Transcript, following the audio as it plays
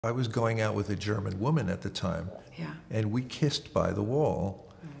I was going out with a German woman at the time, Yeah. and we kissed by the wall.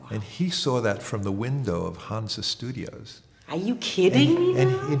 Wow. And he saw that from the window of Hansa Studios. Are you kidding me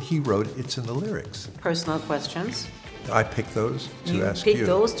now? And he wrote it's in the lyrics. Personal questions. I picked those to ask pick you.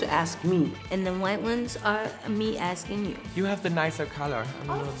 those to ask me. And the white ones are me asking you. You have the nicer color. I'm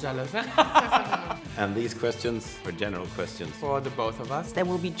a little jealous. And these questions are general questions. For the both of us. There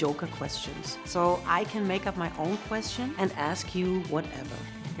will be joker questions. So I can make up my own question and ask you whatever.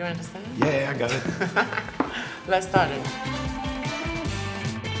 You understand? Yeah, I got it. Let's start it.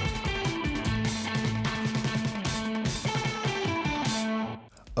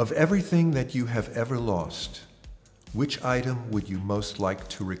 Of everything that you have ever lost, which item would you most like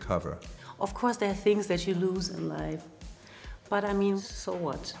to recover? Of course, there are things that you lose in life. But I mean, so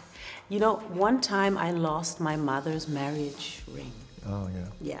what? You know, one time I lost my mother's marriage ring. Oh,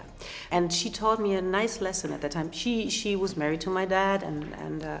 yeah. Yeah. And she taught me a nice lesson at that time. She was married to my dad,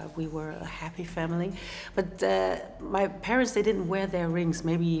 and we were a happy family. But my parents, they didn't wear their rings.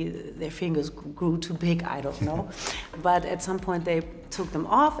 Maybe their fingers grew too big, I don't know. But at some point they took them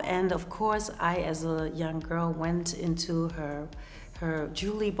off, and of course I, as a young girl, went into her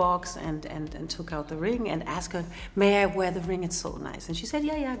jewelry box and took out the ring and asked her, may I wear the ring? It's so nice. And she said,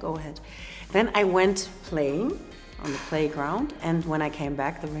 yeah, go ahead. Then I went playing on the playground, and when I came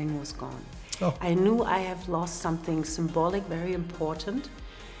back, the ring was gone. Oh. I knew I have lost something symbolic, very important,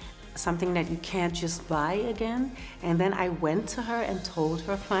 something that you can't just buy again. And then I went to her and told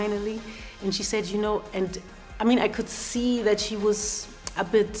her finally, and she said, you know, and I mean, I could see that she was a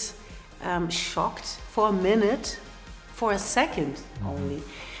bit shocked for a minute, for a second only.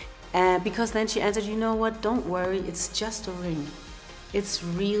 Because then she answered, you know what, don't worry, it's just a ring. It's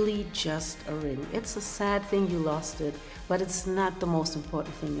really just a ring. It's a sad thing you lost it, but it's not the most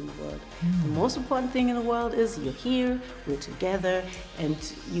important thing in the world. The most important thing in the world is you're here, we're together, and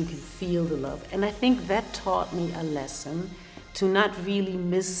you can feel the love. And I think that taught me a lesson to not really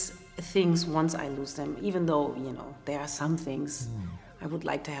miss things once I lose them, even though, you know, there are some things I would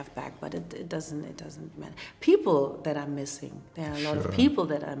like to have back, but it doesn't matter. People that I'm missing, there are a lot of people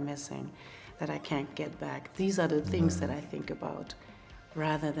that I'm missing that I can't get back. These are the things that I think about,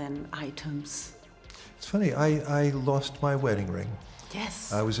 rather than items. It's funny, I lost my wedding ring.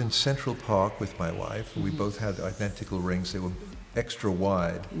 Yes. I was in Central Park with my wife. We both had identical rings. They were extra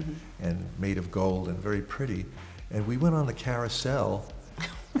wide and made of gold and very pretty. And we went on the carousel,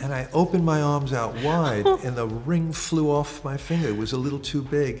 and I opened my arms out wide, and the ring flew off my finger. It was a little too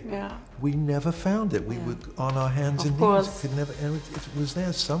big. Yeah. We never found it. We were on our hands and knees. Could never, and it was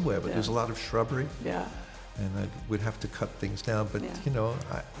there somewhere, but there's a lot of shrubbery. Yeah. And I would have to cut things down. But, you know,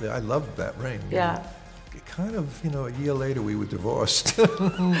 I loved that ring. Yeah. Kind of, you know, a year later we were divorced.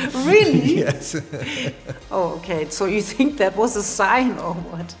 Really? Yes. Oh, okay. So you think that was a sign or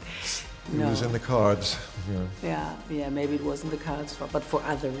what? It was in the cards. Yeah, maybe it wasn't the cards, but for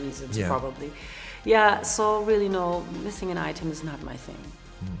other reasons, Yeah. probably. Yeah, so really, no, missing an item is not my thing.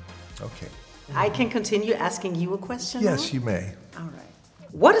 Okay. I can continue asking you a question now? Yes, you may. All right.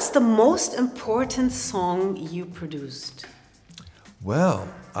 What is the most important song you produced? Well,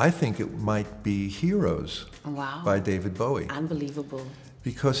 I think it might be Heroes Wow. by David Bowie. Unbelievable.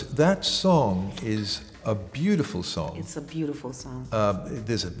 Because that song is a beautiful song. It's a beautiful song.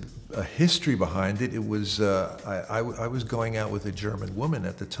 There's a history behind it. It was, I was going out with a German woman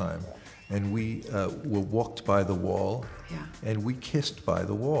at the time, and we were walked by the wall, and we kissed by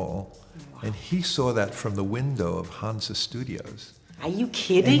the wall. Wow. And he saw that from the window of Hansa Studios. Are you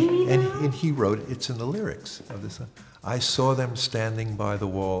kidding me now? And he wrote, it's in the lyrics of this. I saw them standing by the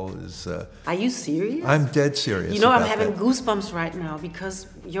wall. Are you serious? I'm dead serious. You know, I'm about having that. goosebumps right now because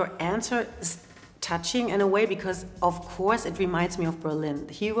your answer is touching in a way, because of course it reminds me of Berlin.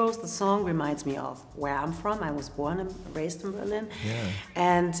 Heroes, the song, reminds me of where I'm from. I was born and raised in Berlin. Yeah.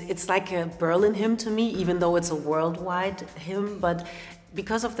 And it's like a Berlin hymn to me, even though it's a worldwide hymn. But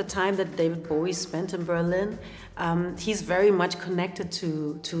because of the time that David Bowie spent in Berlin, he's very much connected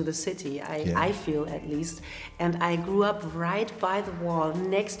to the city, I feel at least. And I grew up right by the wall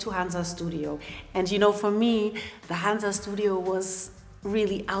next to Hansa Studio. And you know, for me, the Hansa Studio was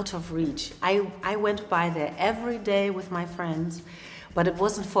really out of reach. I went by there every day with my friends, but it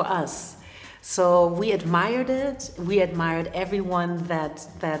wasn't for us. So we admired it. We admired everyone that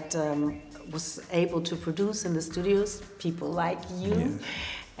was able to produce in the studios, people like you.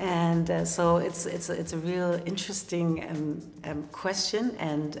 And so it's a real interesting question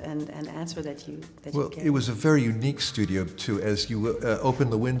and answer that you gave. It was a very unique studio too, as you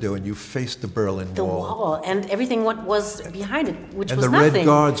opened the window and you faced the Berlin The Wall. wall and everything what was behind it, which and was the nothing. Red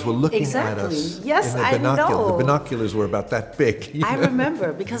Guards were looking exactly. at us. Yes, in the I know. The binoculars were about that big. I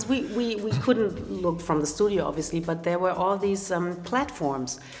remember, because we couldn't look from the studio, obviously, but there were all these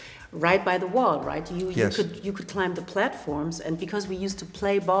platforms right by the wall, right? You could climb the platforms, and because we used to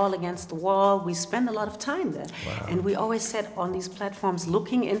play ball against the wall, we spent a lot of time there. Wow. And we always sat on these platforms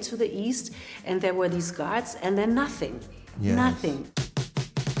looking into the east, and there were these guards, and then nothing. Yes. Nothing.